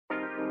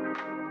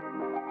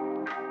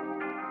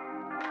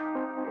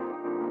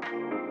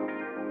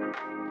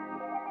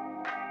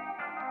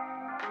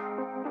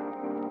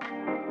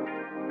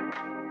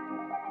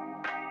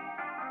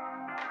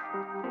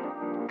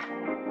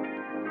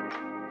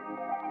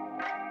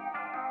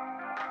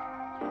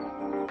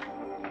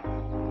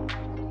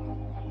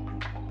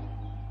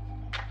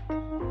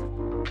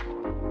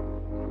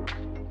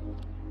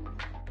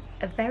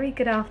A very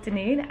good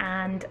afternoon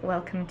and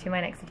welcome to my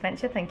next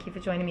adventure. Thank you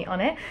for joining me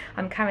on it.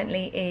 I'm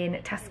currently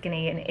in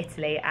Tuscany in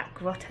Italy at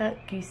Grotta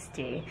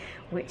Giusti,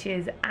 which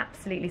is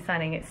absolutely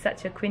stunning. It's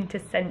such a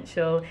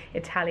quintessential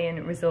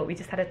Italian resort. We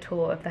just had a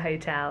tour of the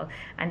hotel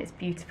and it's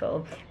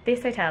beautiful.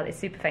 This hotel is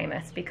super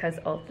famous because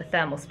of the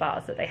thermal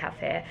spas that they have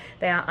here.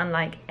 They are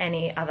unlike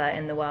any other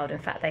in the world. In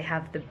fact, they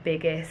have the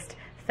biggest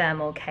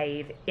thermal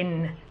cave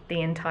in the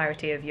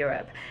entirety of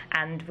Europe,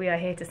 and we are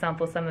here to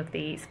sample some of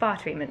the spa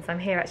treatments. I'm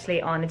here actually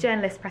on a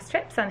journalist press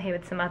trip, so I'm here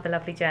with some other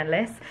lovely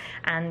journalists,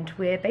 and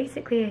we're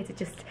basically here to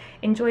just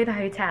enjoy the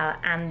hotel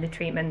and the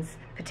treatments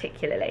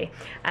particularly.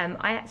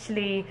 I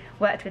actually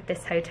worked with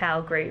this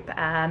hotel group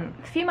a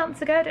few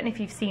months ago. I don't know if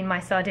you've seen my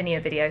Sardinia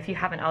video. If you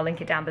haven't, I'll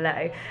link it down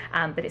below,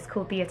 but it's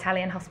called the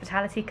Italian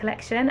Hospitality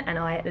Collection, and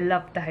I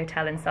loved the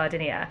hotel in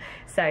Sardinia,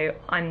 so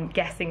I'm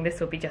guessing this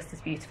will be just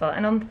as beautiful.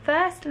 And on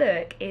first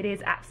look, it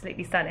is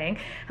absolutely stunning.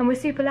 And we're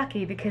super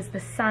lucky because the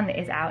sun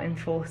is out in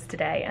force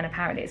today, and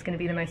apparently it's going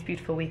to be the most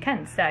beautiful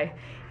weekend. So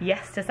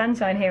yes to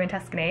sunshine here in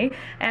Tuscany.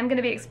 I'm going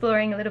to be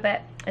exploring a little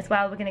bit as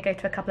well. We're going to go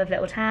to a couple of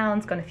little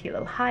towns, gone a few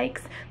little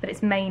hikes, but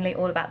it's mainly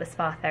all about the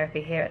spa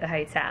therapy here at the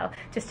hotel.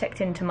 Just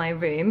checked into my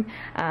room.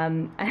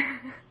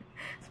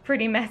 It's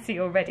pretty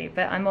messy already,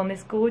 but I'm on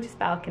this gorgeous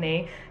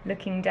balcony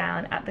looking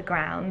down at the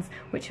grounds,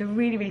 which are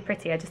really, really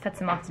pretty. I just had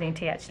some afternoon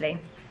tea actually.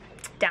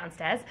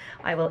 Downstairs,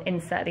 I will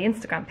insert the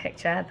Instagram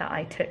picture that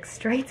I took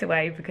straight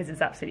away because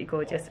it's absolutely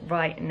gorgeous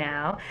right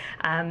now.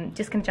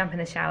 Just gonna jump in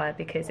the shower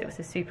because it was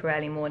a super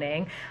early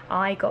morning.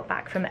 I got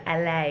back from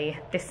LA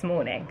this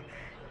morning,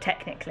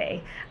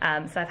 technically,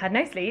 so I've had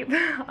no sleep.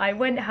 I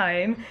went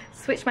home,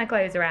 switched my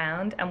clothes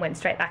around and went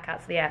straight back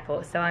out to the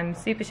airport, so I'm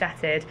super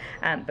shattered,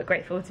 but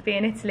grateful to be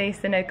in Italy,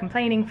 so no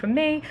complaining from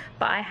me.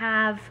 But I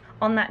have,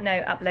 on that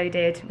note,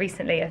 uploaded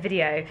recently a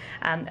video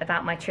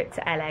about my trip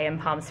to LA and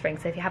Palm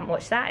Springs, so if you haven't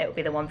watched that, it will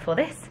be the one for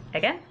this.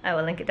 Again, I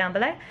will link it down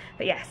below.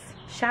 But yes,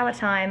 shower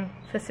time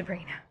for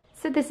Sabrina.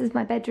 So this is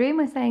my bedroom.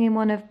 We're staying in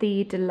one of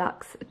the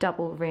deluxe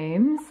double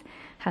rooms.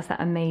 Has that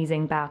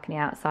amazing balcony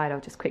outside. I'll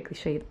just quickly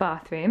show you the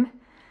bathroom.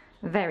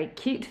 Very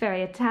cute,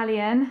 very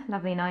Italian,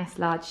 lovely, nice,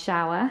 large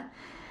shower.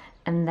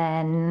 And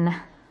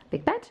then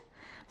big bed.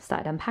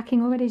 Started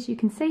unpacking already, as you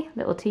can see.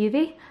 Little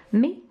TV,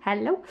 me,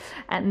 hello.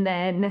 And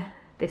then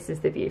this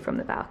is the view from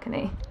the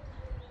balcony.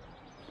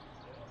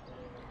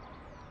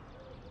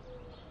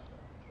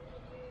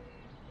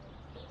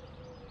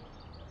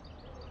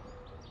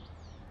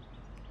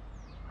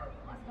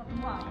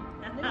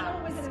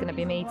 This is gonna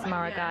be me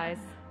tomorrow, guys.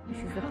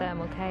 This is the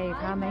thermal cave,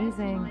 how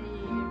amazing.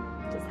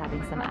 Just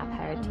having some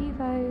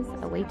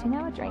aperitivos, awaiting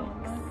our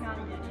drinks.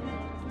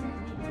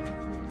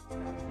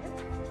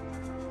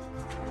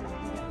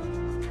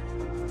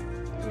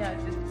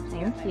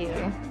 Thank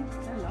you.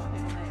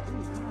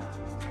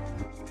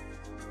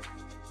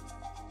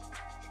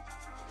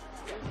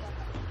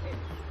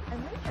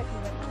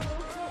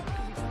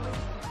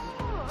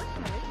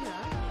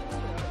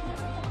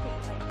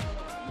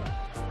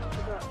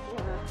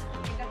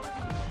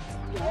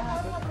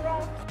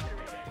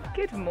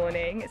 Good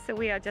morning. So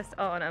we are just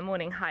on a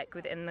morning hike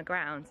within the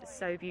grounds. It's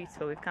so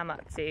beautiful. We've come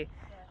up to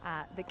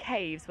the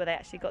caves where they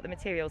actually got the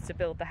materials to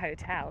build the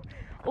hotel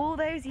all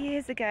those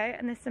years ago,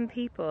 and there's some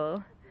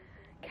people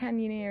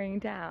canyoneering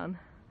down,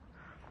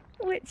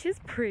 which is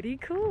pretty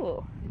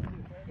cool.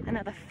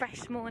 Another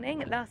fresh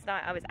morning. Last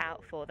night I was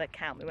out for the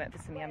count. We went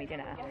for some yummy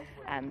dinner,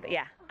 but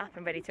yeah, up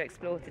and ready to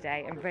explore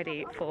today and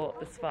ready for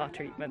the spa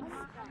treatments.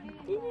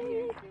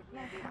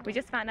 We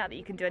just found out that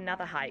you can do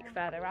another hike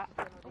further up.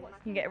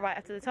 You can get right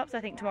up to the top, so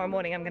I think tomorrow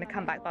morning I'm going to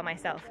come back by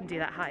myself and do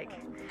that hike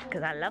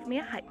because I love me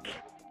a hike.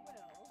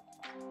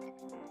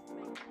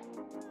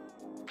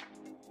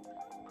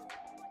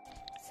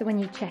 So when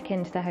you check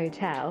into the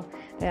hotel,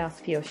 they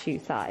ask for your shoe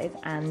size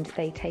and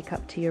they take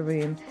up to your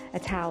room a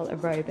towel, a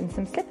robe and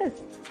some slippers,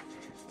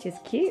 which is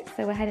cute.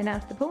 So we're heading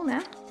out to the pool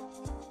now.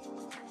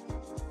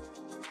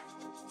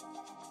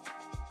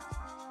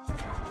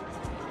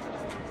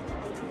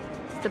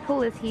 The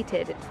pool is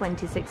heated at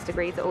 26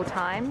 degrees at all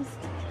times,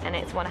 and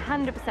it's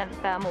 100%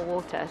 thermal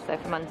water, so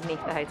from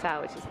underneath the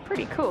hotel, which is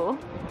pretty cool.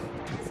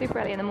 Super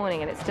early in the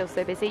morning and it's still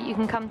so busy. You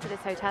can come to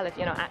this hotel if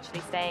you're not actually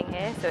staying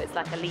here, so it's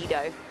like a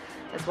Lido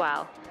as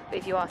well. But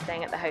if you are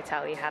staying at the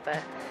hotel, you have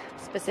a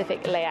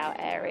specific layout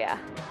area,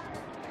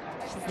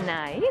 which is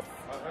nice.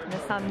 And the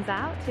sun's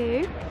out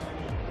too.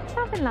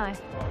 Loving life.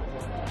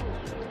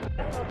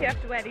 You have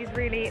to wear these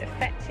really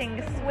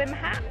fetching swim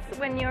hats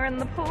when you're in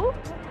the pool.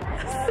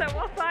 So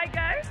off I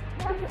go.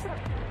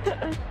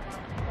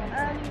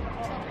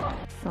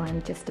 So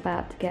I'm just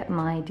about to get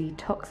my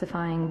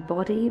detoxifying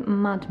body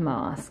mud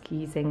mask,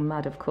 using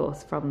mud of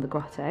course from the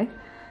grotto.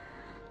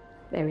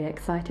 Very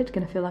excited,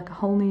 gonna feel like a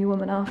whole new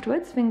woman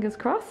afterwards, fingers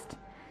crossed.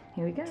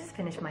 Here we go. Just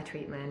finished my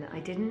treatment. I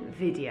didn't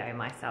video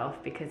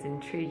myself because in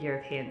true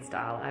European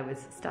style I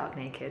was stark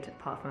naked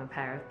apart from a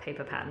pair of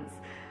paper pants,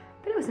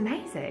 but it was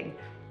amazing.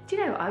 Do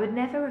you know, I would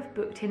never have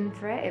booked in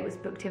for it. It was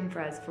booked in for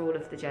us, for all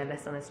of the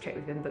journalists on this trip.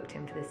 We've been booked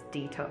in for this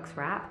detox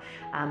wrap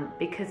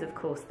because, of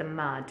course, the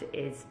mud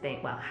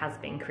has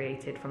been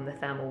created from the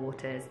thermal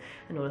waters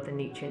and all of the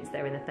nutrients that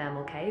are in the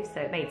thermal caves.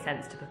 So it made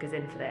sense to book us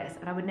in for this,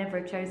 and I would never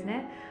have chosen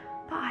it,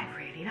 but I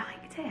really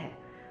liked it.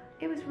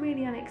 It was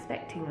really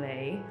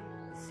unexpectedly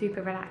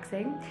super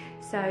relaxing.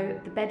 So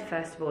the bed,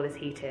 first of all, is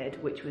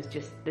heated, which was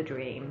just the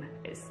dream.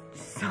 It's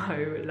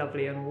so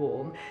lovely and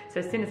warm. So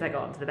as soon as I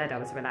got onto the bed, I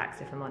was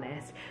relaxed, if I'm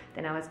honest.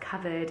 Then I was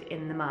covered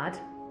in the mud,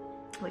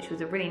 which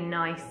was a really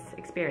nice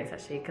experience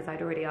actually, because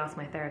I'd already asked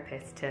my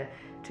therapist to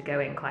go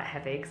in quite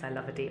heavy because I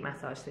love a deep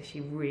massage, so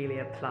she really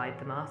applied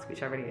the mask,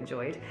 which I really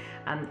enjoyed,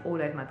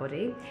 all over my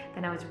body.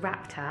 Then I was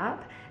wrapped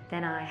up,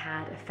 then I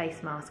had a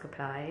face mask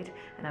applied,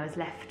 and I was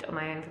left on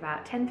my own for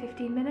about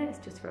 10-15 minutes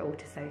just for it all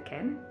to soak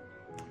in.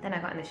 Then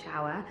I got in the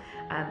shower,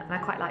 and I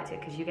quite liked it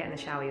because you get in the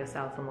shower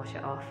yourself and wash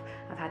it off.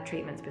 I've had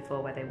treatments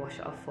before where they wash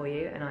it off for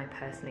you, and I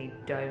personally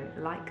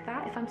don't like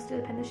that if I'm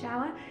stood up in the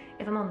shower.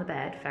 If I'm on the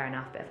bed, fair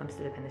enough, but if I'm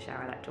stood up in the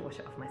shower, I like to wash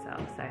it off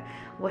myself. So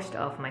washed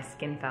it off, my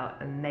skin felt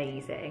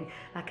amazing.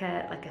 Like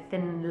a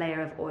thin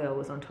layer of oil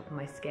was on top of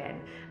my skin,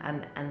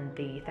 and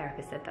the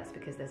therapist said that's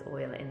because there's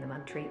oil in the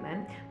mud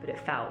treatment, but it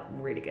felt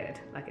really good.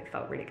 Like, it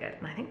felt really good.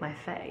 And I think my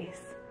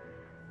face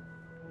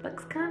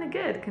looks kind of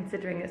good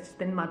considering it's just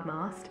been mud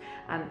masked.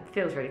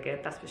 Feels really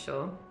good, that's for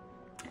sure.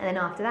 And then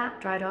after that,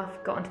 dried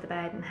off, got onto the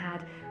bed and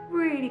had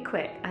really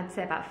quick, I'd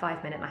say about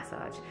 5-minute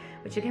massage,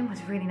 which again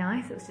was really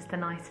nice. It was just a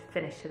nice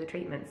finish to the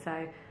treatment.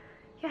 So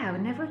yeah, I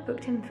would never have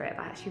booked in for it,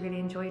 but I actually really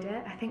enjoyed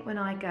it. I think when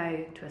I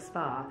go to a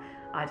spa,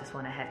 I just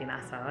want a heavy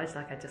massage.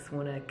 Like, I just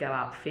want to go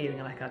out feeling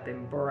like I've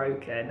been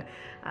broken.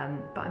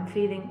 But I'm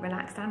feeling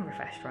relaxed and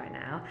refreshed right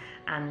now.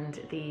 And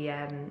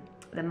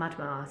the mud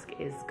mask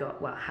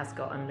has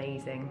got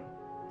amazing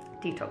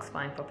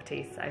detoxifying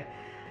properties. So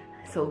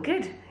it's all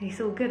good. It's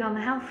all good on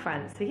the health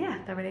front. So yeah,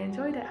 I really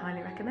enjoyed it.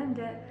 Highly recommend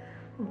it.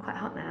 I'm quite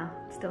hot now.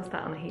 Still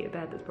sat on a heated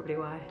bed. That's probably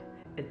why.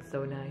 It's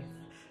so nice.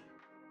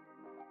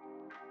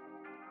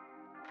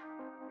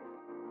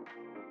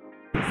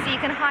 So you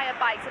can hire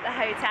bikes at the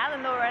hotel,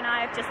 and Laura and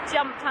I have just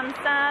jumped on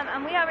some,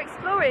 and we are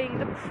exploring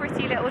the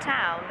pretty little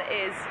town that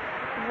is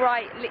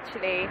right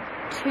literally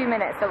 2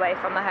 minutes away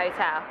from the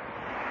hotel.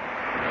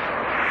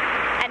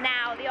 And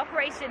now the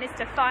operation is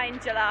to find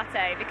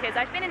gelato, because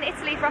I've been in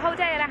Italy for a whole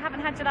day and I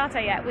haven't had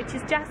gelato yet, which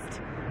is just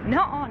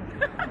not on.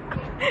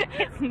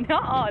 It's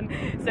not on.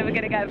 So we're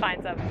gonna go and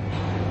find some.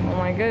 Oh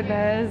my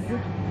goodness.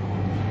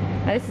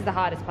 Now this is the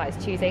hardest part, is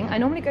choosing. I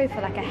normally go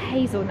for like a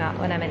hazelnut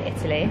when I'm in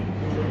Italy,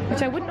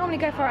 which I wouldn't normally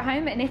go for at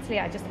home, but in Italy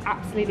I just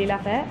absolutely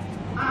love it.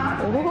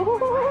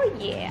 Oh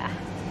yeah.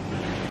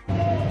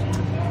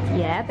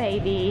 Yeah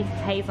baby,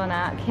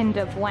 hazelnut,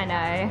 Kinder Bueno,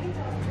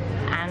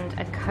 and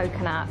a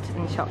coconut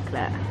and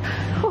chocolate.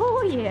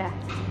 Oh yeah.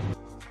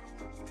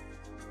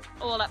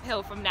 All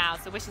uphill from now,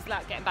 so wish us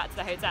luck getting back to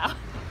the hotel.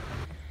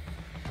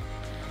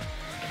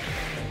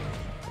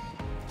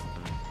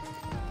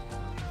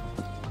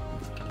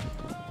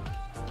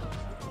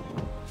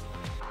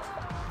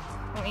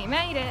 We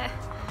made it.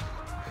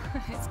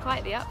 It's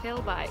quite the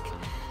uphill bike,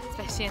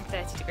 especially in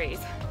 30 degrees.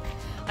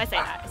 I say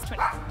that, it's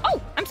 20.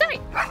 Oh, I'm sorry.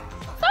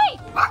 Sorry.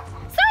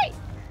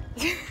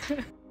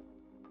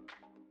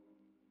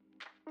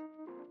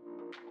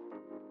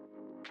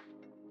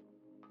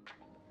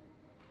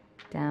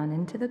 Down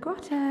into the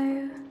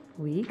grotto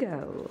we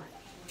go.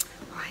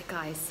 Alright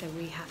guys, so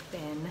we have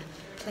been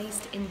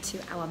placed into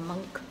our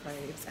monk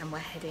robes and we're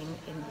heading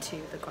into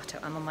the grotto.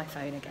 I'm on my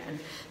phone again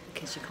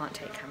because you can't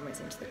take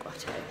cameras into the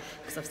grotto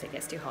because obviously it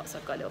gets too hot, so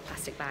I've got a little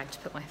plastic bag to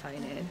put my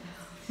phone in.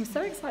 I'm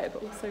so excited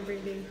but also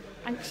really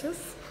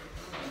anxious.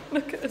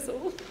 Look at us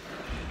all.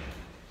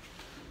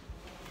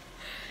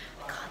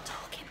 I can't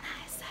talk in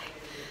there, so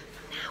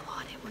from now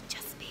on it will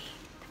just be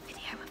the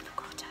video of the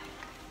grotto.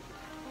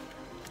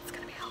 It's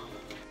gonna be hot.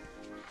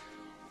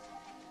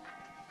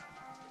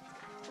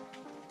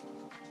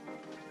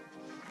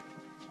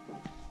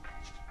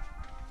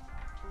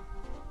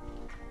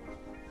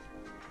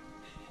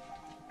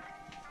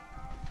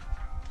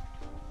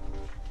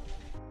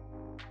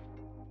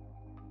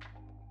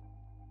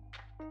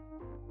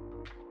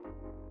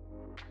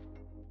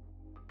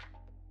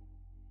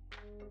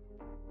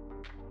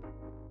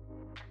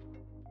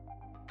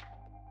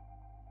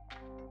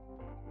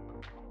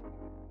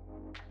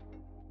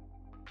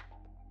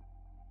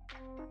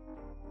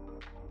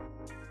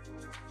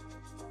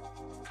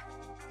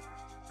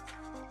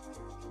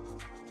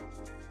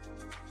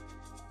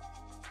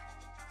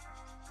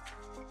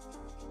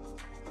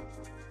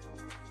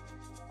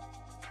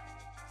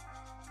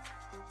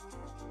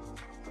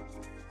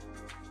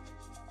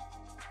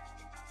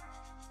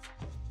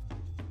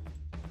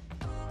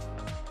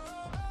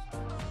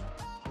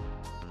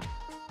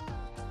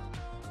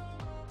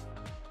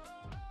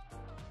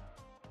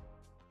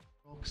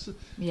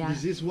 Yeah.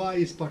 This is why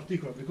it's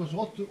particular, because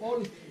all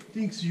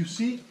things you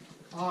see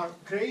are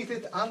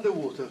created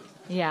underwater.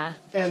 Yeah.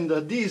 And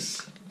the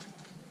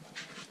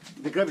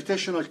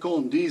gravitational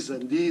cone, this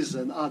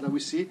and other we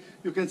see,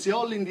 you can see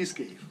all in this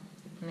cave.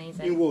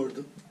 Amazing. In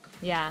world.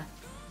 Yeah.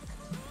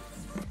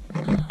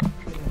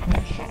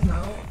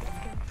 Now,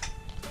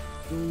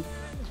 do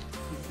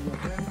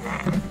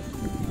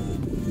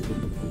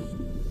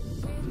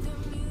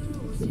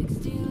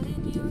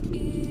your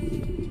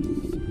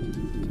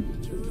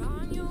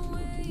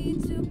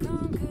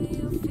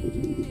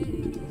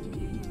hand.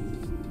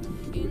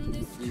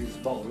 This is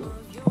bowl.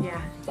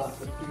 Yeah. But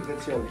you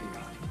can see all here.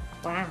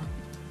 Wow.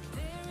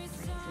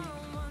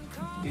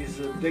 Is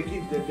the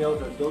kid that the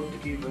other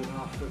don't give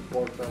enough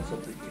importance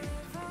of the kid.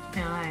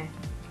 No.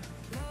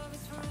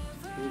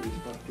 Here is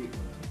particular.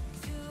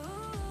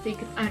 So you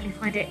can only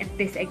find it in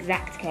this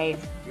exact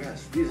cave.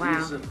 Yes, this Wow.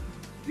 is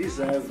these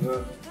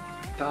have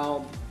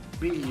town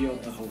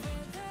billions of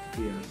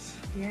years.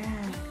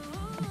 Yeah.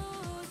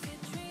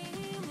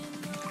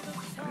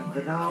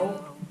 And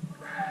now,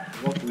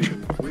 what we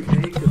do? We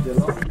make the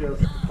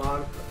longest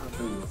part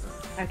underwater.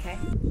 Okay.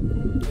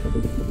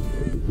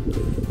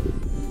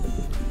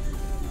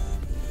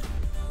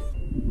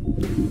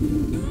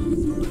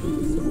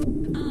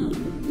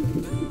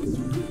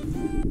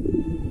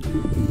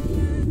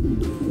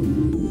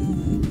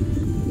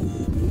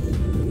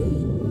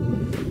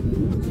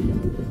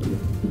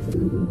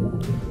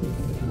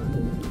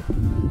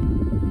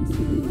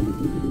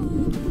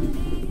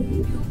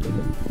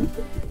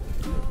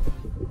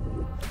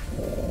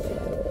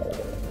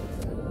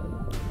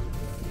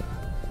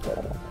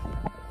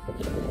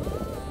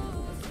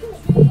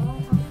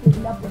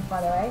 Love this, by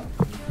the way.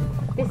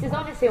 This is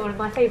honestly one of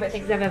my favourite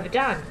things I've ever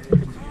done.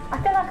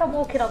 I feel like I'm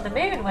walking on the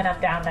moon when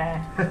I'm down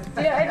there. Do you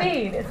know what I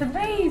mean? It's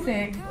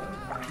amazing.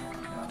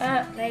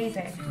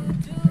 Amazing.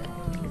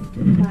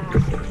 Wow.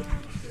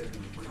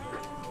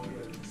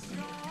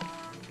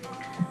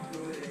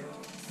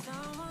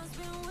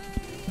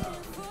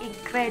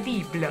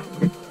 Incredible.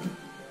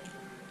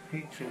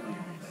 Incredible.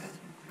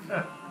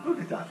 Good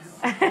Italian.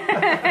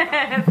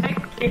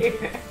 Thank you.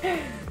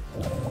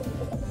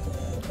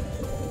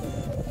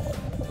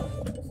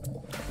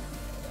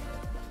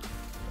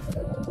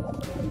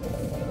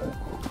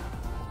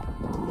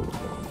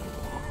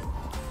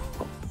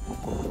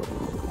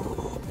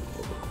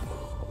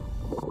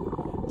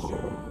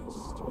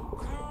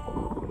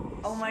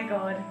 Oh my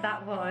god,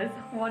 that was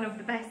one of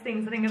the best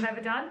things I think I've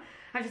ever done.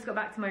 I just got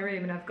back to my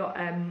room and I've got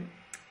a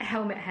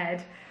helmet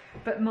head,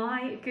 but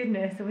my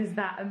goodness, was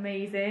that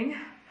amazing.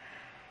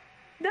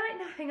 Like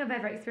nothing I've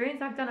ever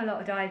experienced. I've done a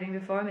lot of diving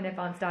before. I'm an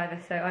advanced diver,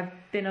 so I've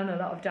been on a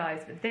lot of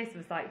dives, but this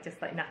was like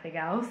just like nothing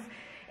else.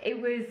 It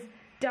was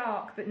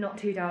dark, but not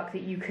too dark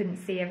that you couldn't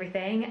see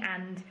everything,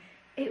 and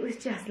it was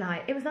just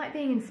like, it was like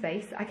being in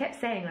space. I kept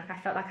saying like I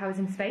felt like I was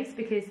in space,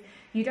 because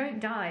you don't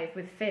dive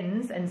with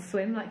fins and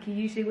swim like you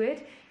usually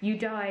would. You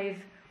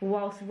dive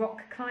whilst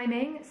rock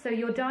climbing, so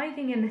you're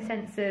diving in the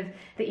sense of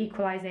the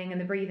equalizing and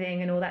the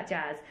breathing and all that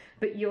jazz,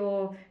 but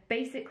you're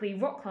basically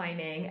rock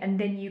climbing, and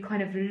then you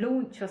kind of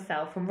launch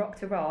yourself from rock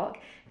to rock,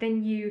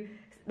 then you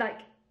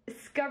like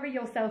scurry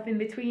yourself in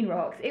between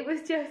rocks. It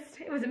was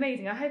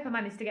amazing. I hope I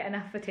managed to get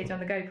enough footage on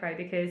the GoPro,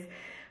 because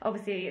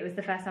obviously it was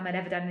the first time I'd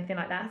ever done anything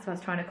like that, so I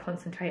was trying to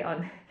concentrate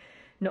on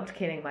not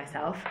killing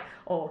myself,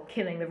 or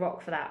killing the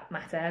rock for that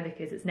matter,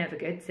 because it's never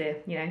good to,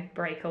 you know,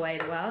 break away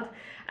the world.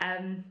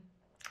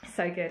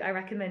 So good. I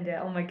recommend it.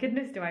 Oh my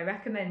goodness, do I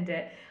recommend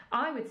it.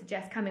 I would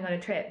suggest coming on a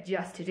trip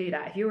just to do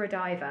that. If you're a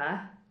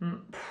diver,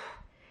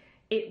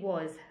 it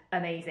was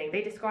amazing.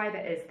 They describe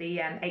it as the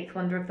 8th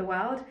wonder of the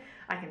world.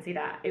 I can see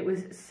that. It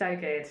was so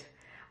good.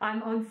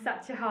 I'm on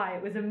such a high.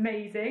 It was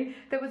amazing.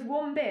 There was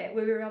one bit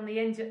where we were on the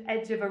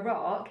edge of a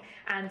rock,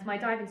 and my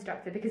dive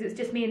instructor, because it was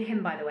just me and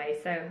him, by the way,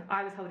 so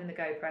I was holding the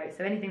GoPro,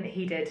 so anything that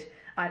he did,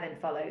 I then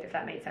followed, if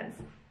that made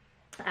sense.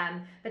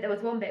 But there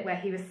was one bit where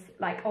he was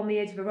like on the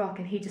edge of a rock,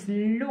 and he just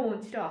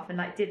launched off and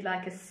like did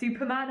like a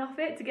Superman off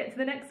it to get to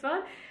the next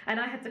one, and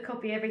I had to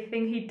copy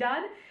everything he'd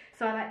done,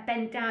 so I like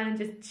bent down and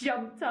just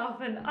jumped off,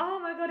 and oh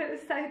my god, it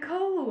was so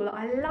cool.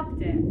 I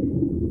loved it.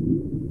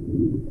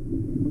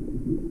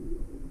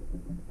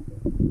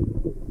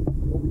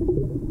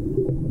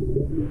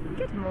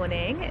 Good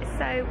morning.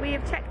 So we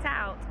have checked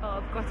out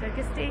of Grotta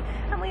Giusti,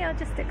 and we are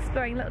just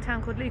exploring a little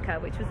town called Lucca,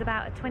 which was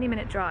about a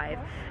 20-minute drive,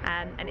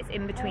 and it's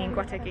in between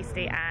Grotta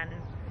Giusti and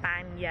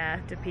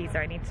Bagni de Pisa.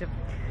 I need to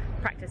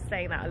practice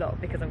saying that a lot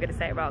because I'm going to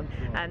say it wrong,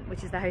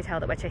 which is the hotel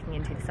that we're checking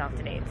into this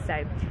afternoon.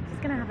 So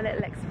just going to have a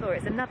little explore.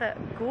 It's another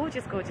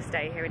gorgeous, gorgeous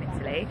day here in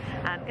Italy.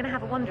 I'm going to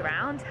have a wander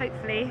around,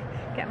 hopefully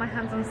get my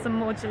hands on some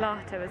more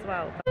gelato as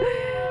well.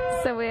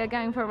 So we are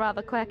going for a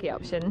rather quirky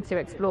option to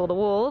explore the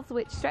walls,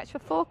 which stretch for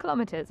 4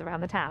 kilometres around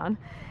the town.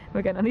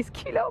 We're going on these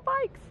cute little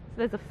bikes. So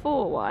there's a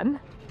 4 one,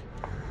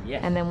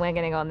 yes, and then we're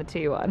getting on the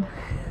 2 one.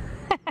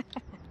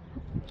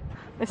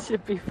 This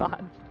should be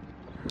fun.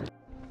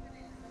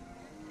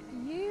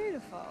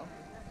 Beautiful.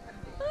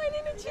 I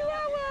need a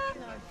chihuahua.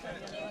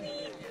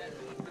 Cutie.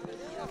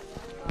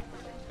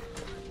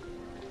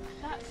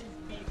 That's his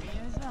baby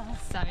as well.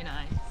 So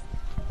nice.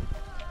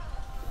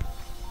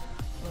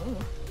 Ooh.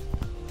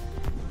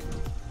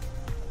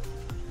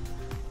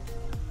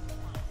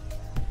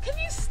 Can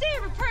you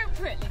steer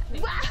appropriately,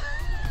 please? That's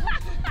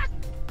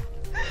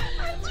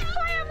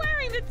why I'm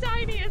wearing the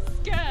tiniest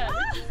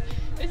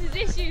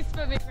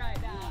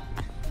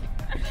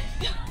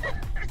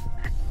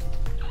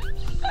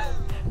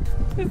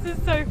This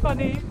is so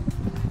funny.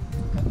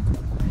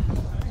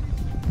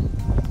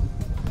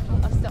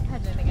 Oh, I've stopped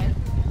pedaling again.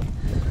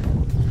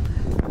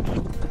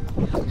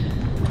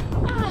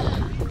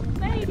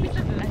 Ladies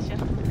of leisure.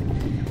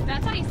 Now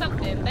I'll tell you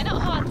something, they're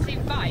not hard to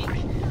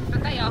bike,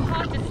 but they are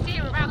hard to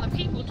steer around the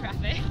people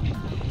traffic.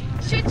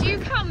 Should you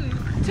come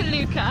to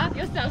Lucca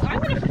yourself,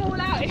 I'm going to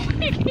fall out if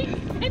you keep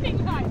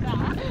spinning like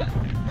that.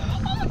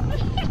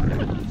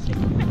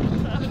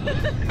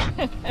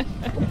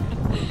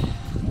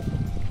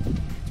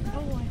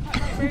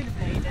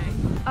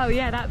 Oh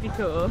yeah, that'd be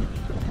cool.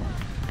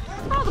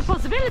 Oh, the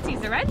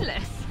possibilities are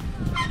endless.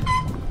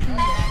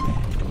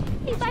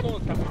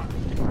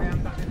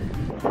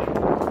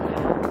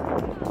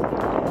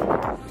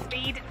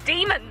 Speed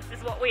demons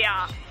is what we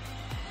are.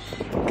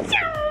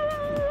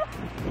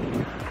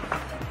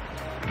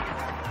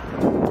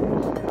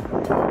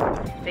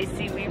 They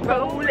see we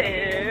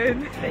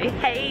rolling, they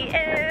hate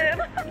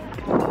him.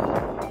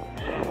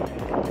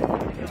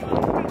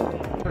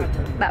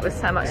 That was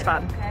so much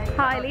fun.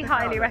 Highly,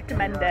 highly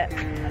recommend it.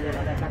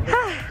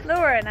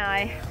 Laura and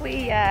I,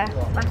 we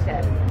smashed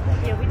it.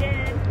 Yeah, we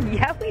did.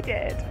 Yeah, we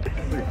did.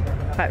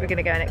 Right, we're going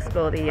to go and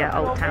explore the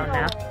old town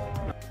now.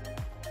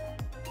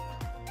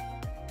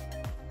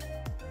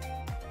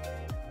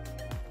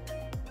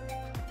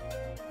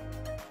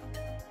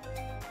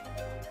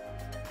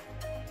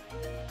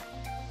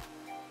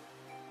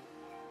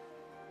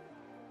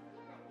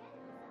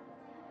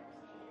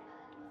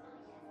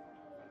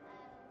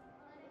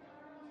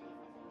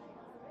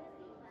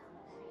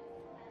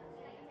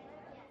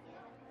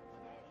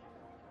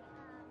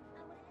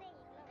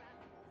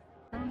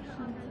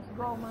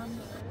 Roman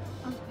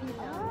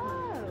amphitheater.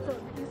 Oh. So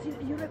you see,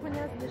 you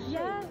recognize the shape.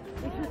 Yes.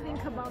 If you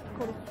think about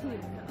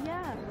Colosseum.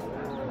 Yeah.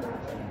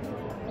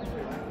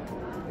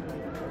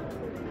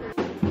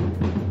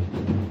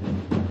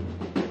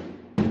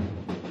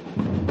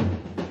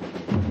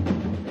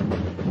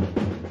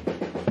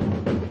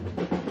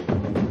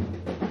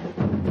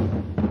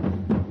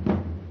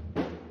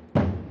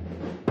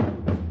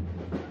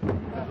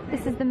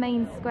 This is the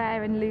main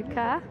square in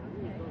Lucca.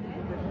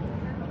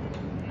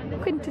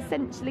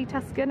 Quintessentially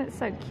Tuscan, it's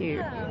so cute.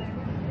 Yeah,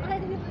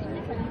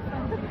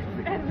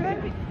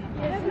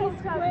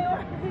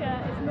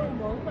 it's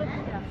normal, but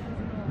yeah.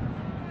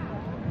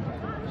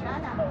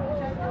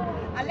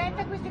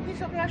 Allenta questi qui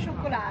sopra la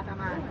cioccolata,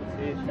 Marco.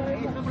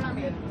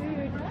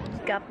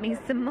 Got me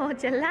some more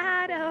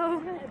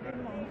gelato.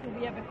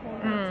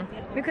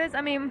 Because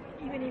I mean,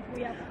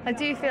 I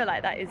do feel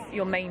like that is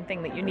your main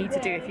thing that you need to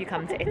do if you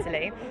come to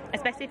Italy,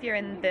 especially if you're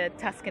in the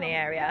Tuscany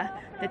area.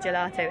 The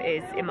gelato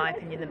is, in my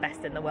opinion, the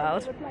best in the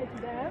world.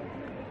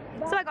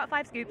 So I got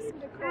 5 scoops.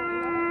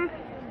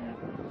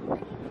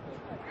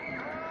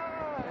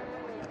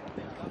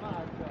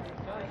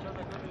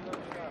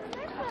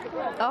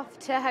 Off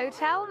to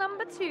hotel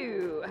number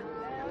 2.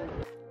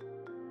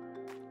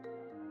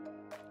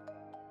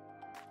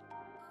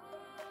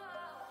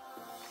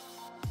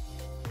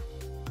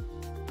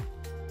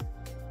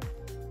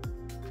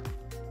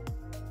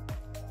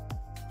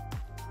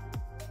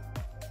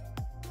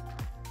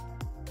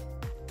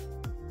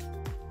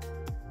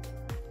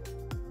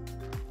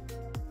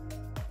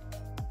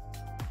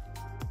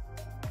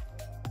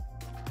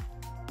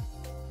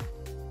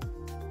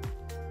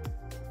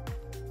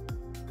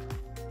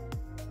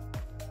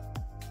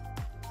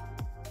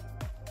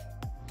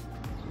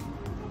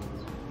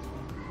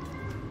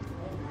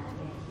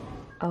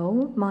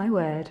 Oh my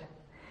word.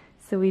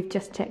 So we've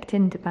just checked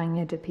into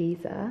Bagni di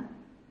Pisa.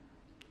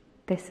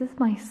 This is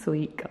my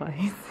suite,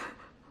 guys.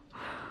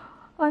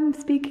 I'm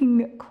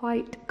speaking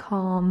quite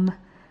calm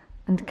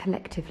and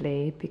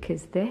collectively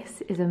because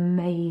this is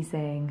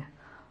amazing.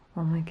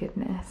 Oh my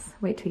goodness.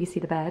 Wait till you see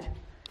the bed.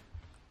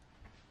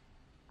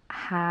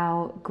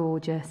 How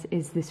gorgeous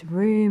is this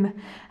room?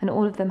 And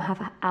all of them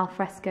have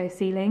alfresco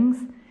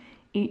ceilings,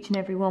 each and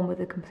every one with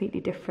a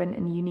completely different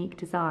and unique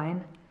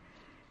design.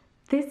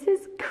 This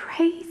is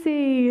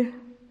crazy.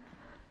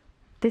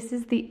 This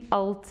is the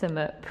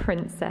ultimate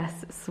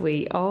princess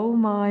suite. Oh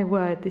my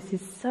word, this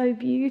is so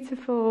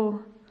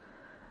beautiful.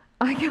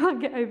 I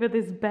can't get over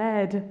this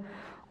bed.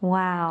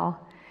 Wow.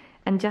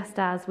 And just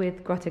as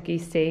with Grotta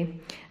Giusti,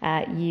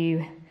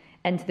 you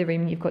enter the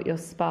room, you've got your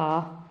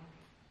spa,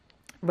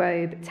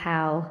 robe,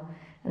 towel,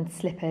 and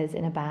slippers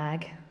in a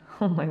bag.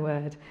 Oh my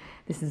word.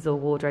 This is all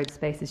wardrobe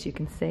space, as you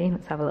can see.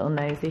 Let's have a little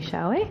nosy,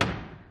 shall we?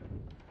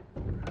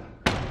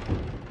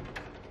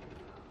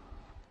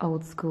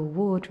 Old school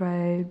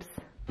wardrobes.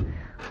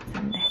 What's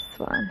in this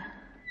one?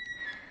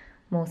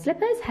 More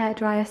slippers,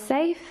 hairdryer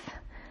safe,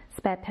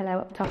 spare pillow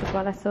up top as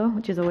well I saw,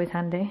 which is always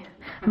handy.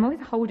 I'm always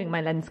holding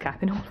my lens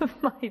cap in all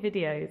of my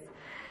videos.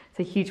 It's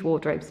a huge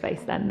wardrobe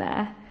space then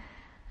there.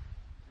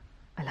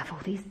 I love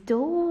all these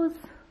doors.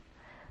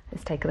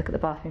 Let's take a look at the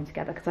bathroom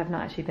together because I've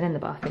not actually been in the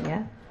bathroom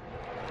yet.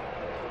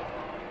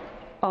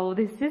 Oh,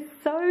 this is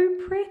so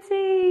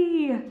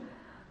pretty.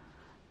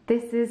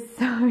 This is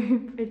so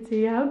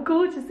pretty. How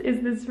gorgeous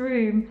is this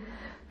room?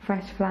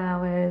 Fresh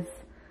flowers.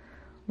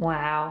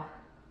 Wow.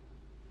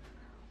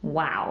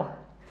 Wow.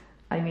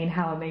 I mean,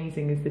 how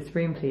amazing is this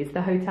room, please?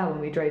 The hotel,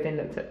 when we drove in,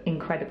 looked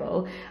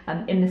incredible.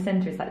 In the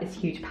centre is like this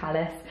huge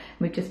palace.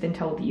 We've just been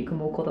told that you can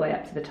walk all the way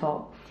up to the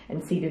top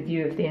and see the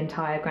view of the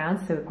entire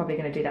grounds, so we're probably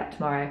going to do that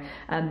tomorrow.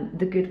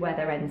 The good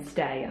weather ends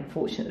today,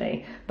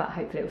 unfortunately, but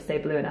hopefully it will stay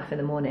blue enough in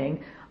the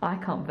morning. I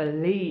can't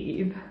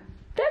believe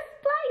this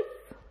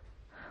place!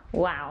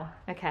 Wow,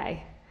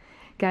 okay.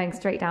 Going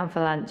straight down for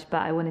lunch,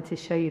 but I wanted to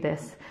show you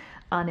this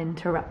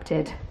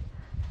uninterrupted.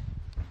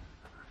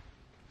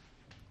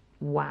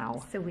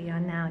 Wow. So we are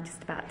now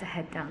just about to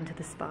head down to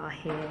the spa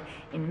here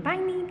in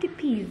Bagni di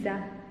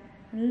Pisa.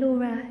 And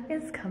Laura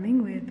is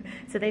coming with.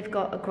 So they've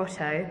got a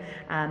grotto.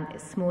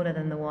 It's smaller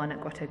than the one at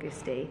Grotta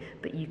Giusti,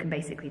 but you can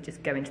basically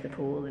just go into the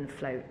pool and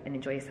float and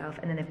enjoy yourself.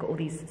 And then they've got all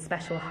these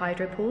special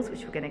hydro pools,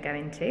 which we're going to go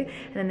into.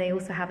 And then they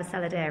also have a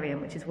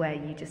salidarium, which is where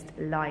you just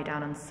lie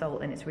down on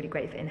salt, and it's really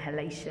great for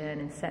inhalation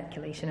and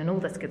circulation and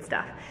all this good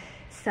stuff.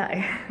 So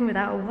with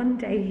our one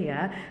day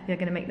here, we're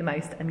going to make the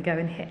most and go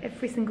and hit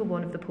every single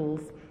one of the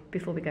pools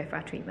before we go for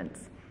our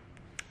treatments.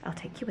 I'll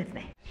take you with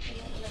me.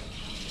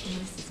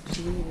 This is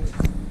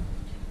beautiful.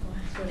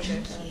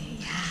 Thank you,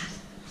 yeah.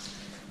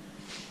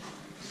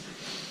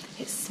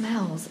 It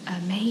smells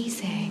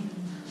amazing.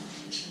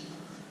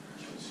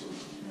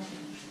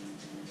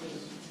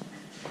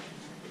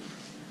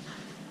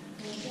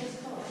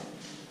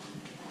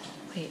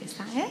 Wait, is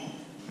that it?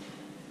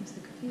 I'm so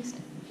confused.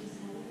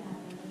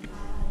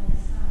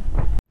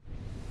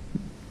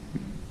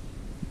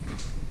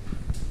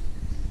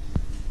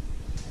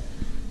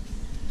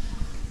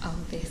 Oh,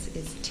 this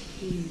is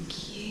too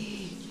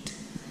cute.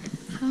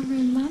 How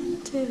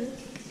romantic.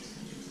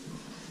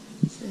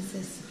 So there's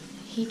this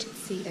heated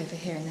seat over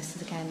here, and this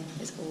is again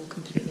is all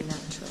completely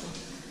natural.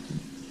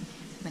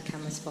 My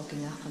camera's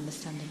fogging up,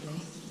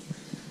 understandably.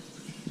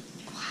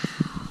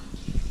 Wow,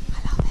 I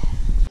love it.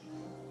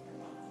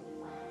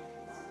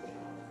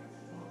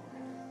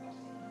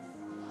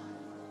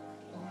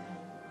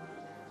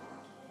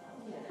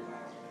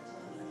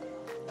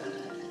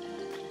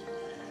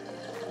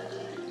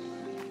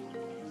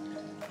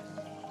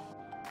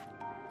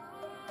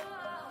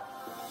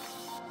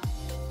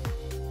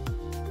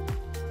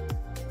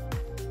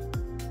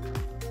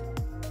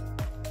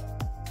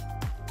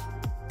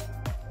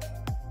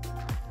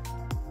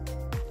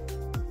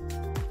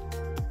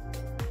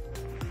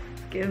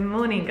 Good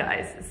morning,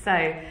 guys.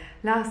 So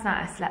last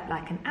night I slept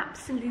like an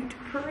absolute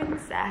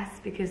princess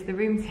because the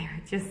rooms here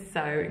are just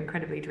so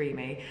incredibly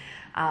dreamy.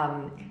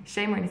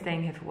 Shame we're only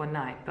staying here for one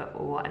night,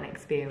 but what an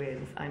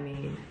experience. I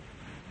mean,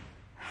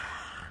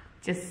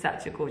 just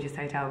such a gorgeous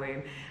hotel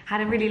room.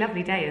 Had a really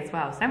lovely day as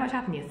well. So much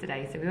happened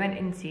yesterday. So we went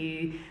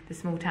into the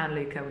small town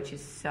Lucca, which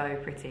is so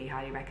pretty,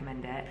 highly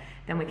recommend it.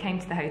 Then we came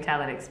to the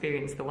hotel and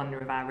experienced the wonder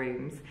of our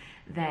rooms.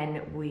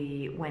 Then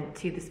we went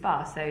to the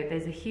spa. So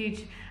there's a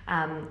huge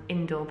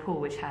indoor pool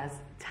which has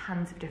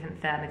tons of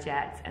different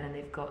thermojets, and then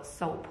they've got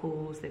salt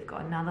pools, they've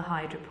got another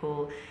hydro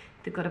pool,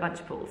 they've got a bunch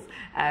of pools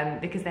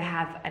because they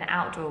have an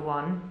outdoor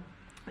one,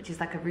 which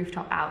is like a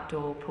rooftop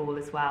outdoor pool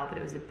as well, but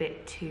it was a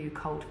bit too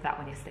cold for that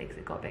one yesterday because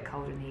it got a bit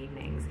colder in the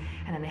evenings.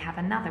 And then they have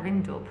another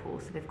indoor pool,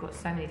 so they've got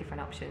so many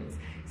different options.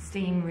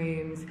 Steam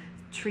rooms,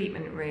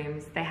 treatment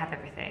rooms, they have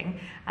everything.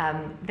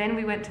 Then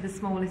we went to the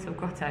small little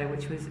grotto,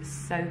 which was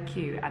so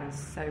cute and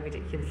so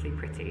ridiculously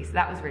pretty. So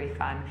that was really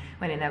fun.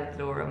 Went in there with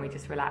Laura and we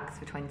just relaxed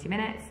for 20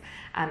 minutes.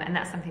 And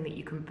that's something that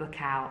you can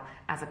book out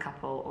as a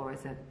couple or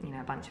as a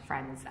bunch of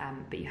friends,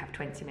 but you have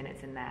 20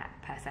 minutes in there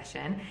per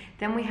session.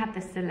 Then we had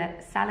the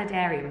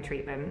salidarium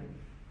treatment,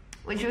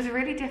 which was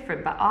really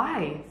different, but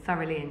I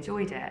thoroughly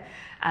enjoyed it.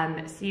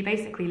 So you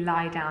basically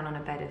lie down on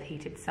a bed of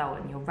heated salt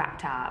and you're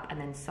wrapped up, and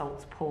then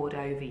salt's poured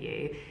over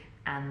you.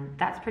 And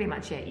that's pretty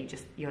much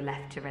it. You're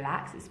left to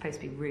relax. It's supposed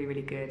to be really,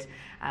 really good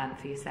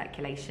for your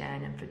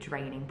circulation and for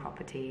draining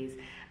properties.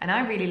 And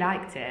I really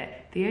liked it.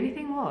 The only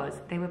thing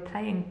was they were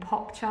playing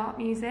pop chart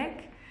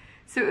music.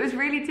 So it was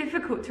really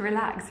difficult to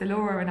relax. So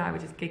Laura and I were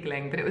just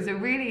giggling, but it was a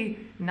really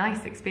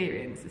nice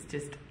experience. It's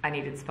just, I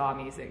needed spa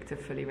music to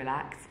fully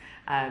relax.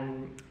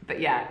 But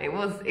yeah, it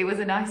was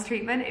a nice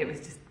treatment. It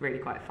was just really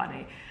quite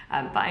funny,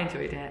 but I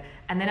enjoyed it.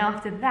 And then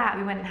after that,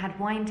 we went and had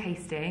wine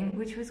tasting,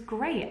 which was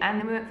great. And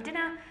then we went for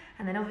dinner.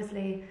 And then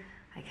obviously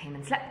I came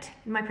and slept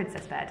in my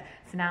princess bed.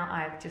 So now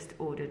I've just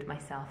ordered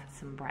myself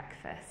some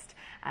breakfast.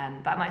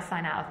 But I might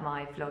sign out of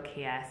my vlog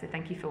here. So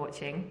thank you for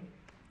watching.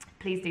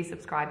 Please do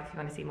subscribe if you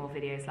want to see more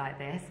videos like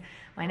this.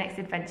 My next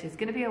adventure is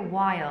going to be a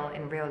while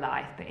in real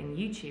life, but in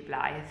YouTube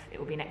life, it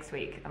will be next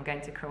week. I'm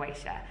going to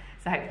Croatia.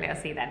 So hopefully I'll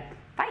see you then.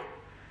 Bye.